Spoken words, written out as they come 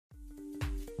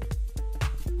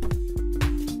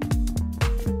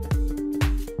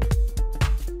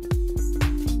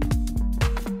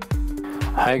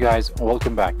Hi guys,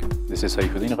 welcome back. This is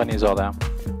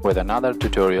𝗖𝗏𝗍𝗀𝗲 with another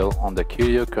tutorial on the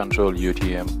Kerio Control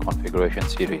UTM configuration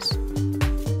series.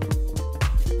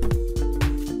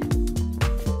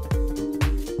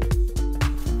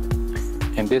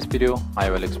 In this video, I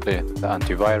will explain the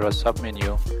antivirus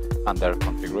submenu and their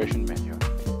configuration menu.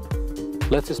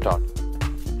 Let's start.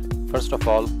 First of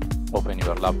all, open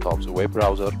your laptop's web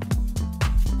browser.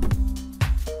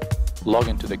 Log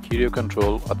into the Kerio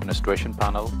Control administration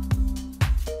panel.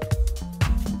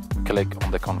 Click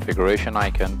on the configuration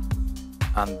icon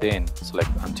and then select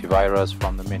antivirus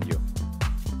from the menu.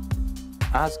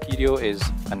 As Kerio is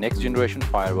a next generation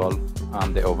firewall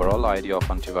and the overall idea of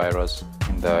antivirus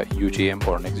in the UTM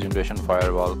or next generation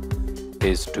firewall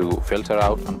is to filter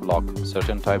out and block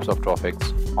certain types of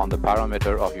traffics on the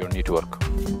parameter of your network.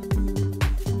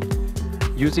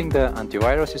 Using the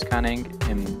antivirus scanning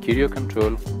in Kerio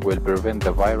Control will prevent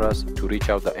the virus to reach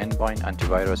out the endpoint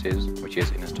antiviruses which is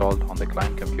installed on the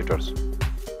client computers.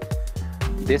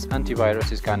 This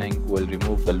antivirus scanning will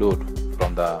remove the load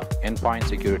from the endpoint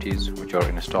securities which are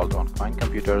installed on client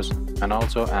computers and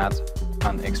also adds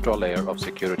an extra layer of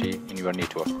security in your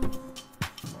network.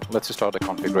 Let's start the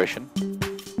configuration.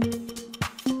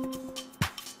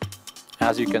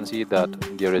 As you can see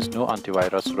that there is no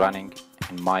antivirus running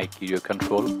in my Kerio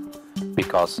Control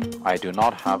because I do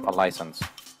not have a license,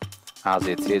 as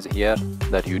it says here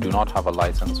that you do not have a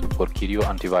license for Kerio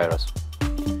Antivirus.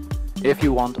 If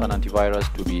you want an antivirus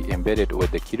to be embedded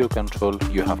with the Kerio Control,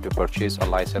 you have to purchase a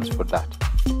license for that.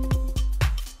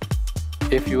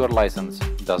 If your license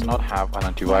does not have an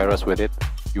antivirus with it,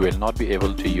 you will not be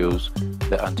able to use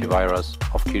the antivirus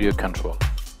of Kerio Control.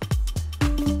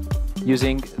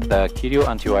 Using the Kerio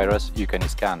Antivirus, you can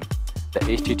scan the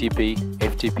HTTP,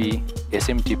 FTP,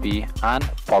 SMTP and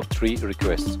POP3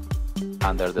 requests.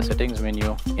 Under the settings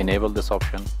menu, enable this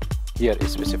option. Here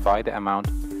specify the amount.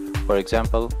 For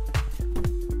example,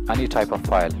 any type of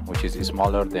file which is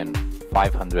smaller than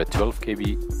 512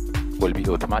 KB will be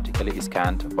automatically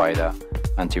scanned by the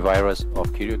antivirus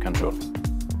of Kerio Control.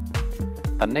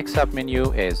 The next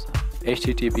submenu is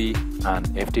HTTP and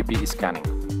FTP scanning.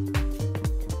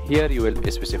 Here you will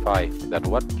specify that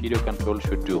what Kerio Control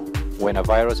should do when a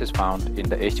virus is found in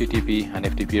the HTTP and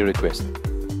FTP request.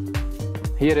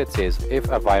 Here it says if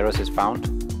a virus is found,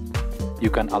 you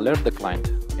can alert the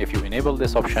client. If you enable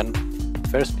this option,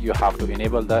 first you have to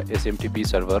enable the SMTP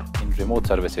server in remote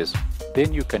services.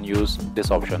 Then you can use this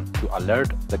option to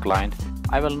alert the client.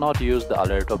 I will not use the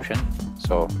alert option,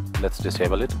 so let's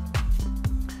disable it.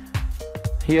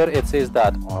 Here it says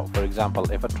that, for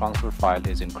example, if a transfer file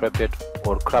is encrypted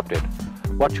or corrupted,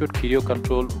 what should Kerio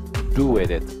Control do with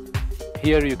it?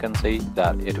 Here you can say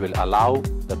that it will allow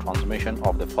the transmission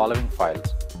of the following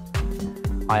files.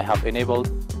 I have enabled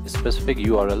specific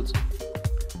URLs.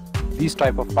 These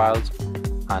type of files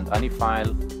and any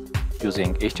file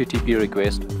using HTTP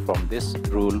request from this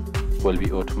rule will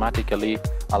be automatically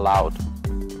allowed,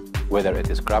 whether it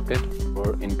is corrupted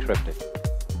or encrypted.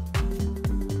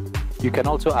 You can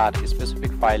also add a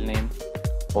specific file name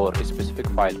or a specific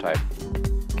file type.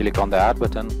 Click on the add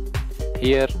button.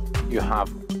 Here you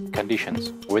have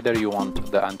conditions, whether you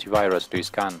want the antivirus to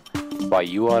scan by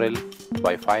URL,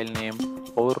 by file name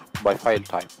or by file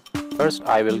type. First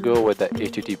I will go with the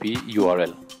HTTP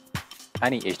URL.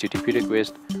 Any HTTP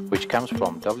request which comes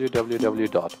from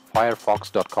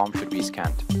www.firefox.com should be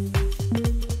scanned.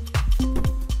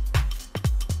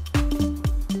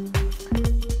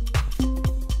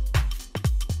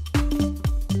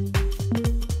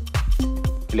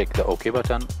 Click the OK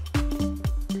button.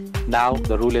 Now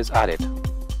the rule is added.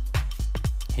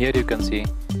 Here you can see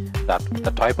that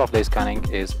the type of the scanning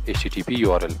is HTTP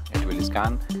URL. It will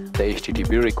scan the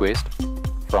HTTP request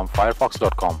from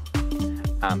firefox.com,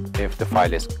 and if the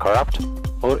file is corrupt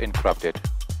or encrypted,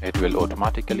 it will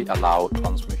automatically allow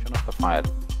transmission of the file.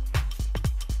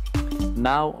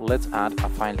 Now let's add a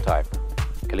file type.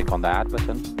 Click on the add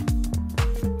button.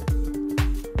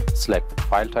 Select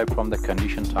file type from the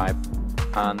condition type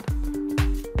and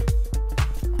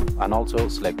also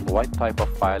select what type of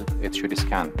file it should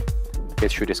scan.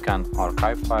 It should scan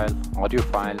archive file, audio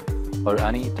file or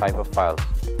any type of files.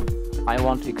 I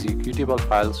want executable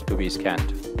files to be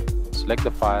scanned. Select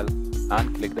the file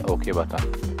and click the OK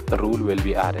button. The rule will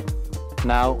be added.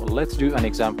 Now let's do an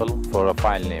example for a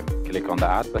file name. Click on the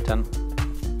add button.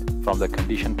 From the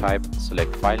condition type,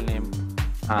 select file name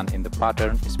and in the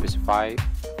pattern specify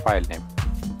file name.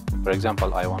 For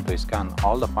example, I want to scan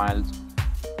all the files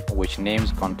which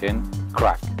names contain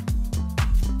crack.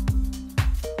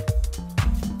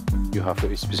 You have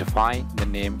to specify the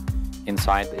name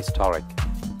inside the historic.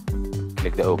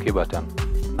 Click the OK button.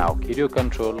 Now Kerio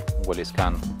Control will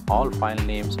scan all file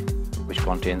names which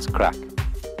contains crack.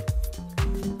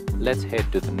 Let's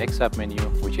head to the next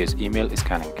submenu, which is email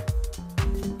scanning.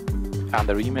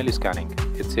 Under email scanning,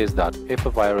 it says that if a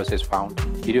virus is found,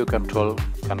 Kerio Control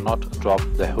cannot drop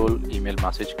the whole email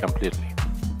message completely.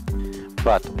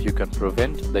 But you can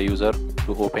prevent the user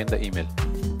to open the email.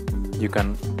 You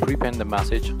can prepend the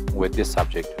message with this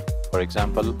subject. For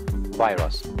example,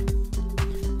 virus.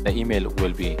 The email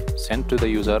will be sent to the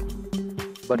user,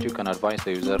 but you can advise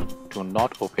the user to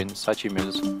not open such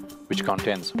emails which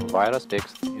contains virus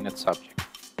text in its subject.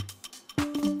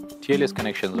 TLS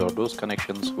connections are those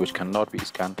connections which cannot be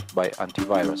scanned by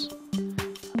antivirus.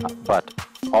 But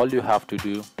all you have to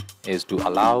do is to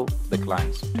allow the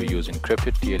clients to use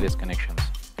encrypted TLS connections.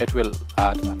 It will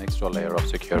add an extra layer of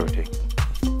security.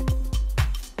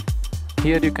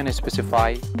 Here you can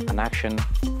specify an action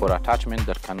for attachment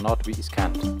that cannot be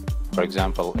scanned. For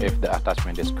example, if the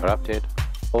attachment is corrupted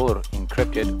or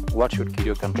encrypted, what should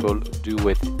Kerio Control do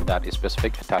with that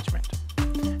specific attachment?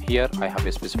 Here I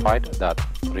have specified that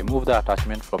remove the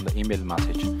attachment from the email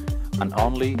message and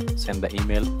only send the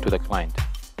email to the client.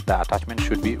 The attachment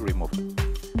should be removed.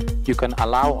 You can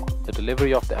allow the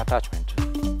delivery of the attachment.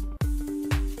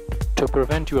 To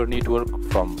prevent your network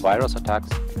from virus attacks,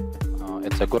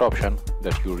 it's a good option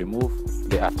that you remove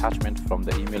the attachment from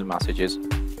the email messages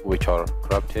which are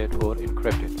corrupted or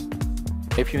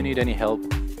encrypted. If you need any help,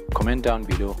 comment down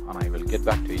below and I will get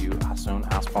back to you as soon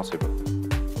as possible.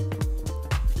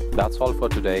 That's all for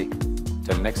today.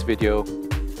 Till next video,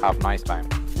 have a nice time.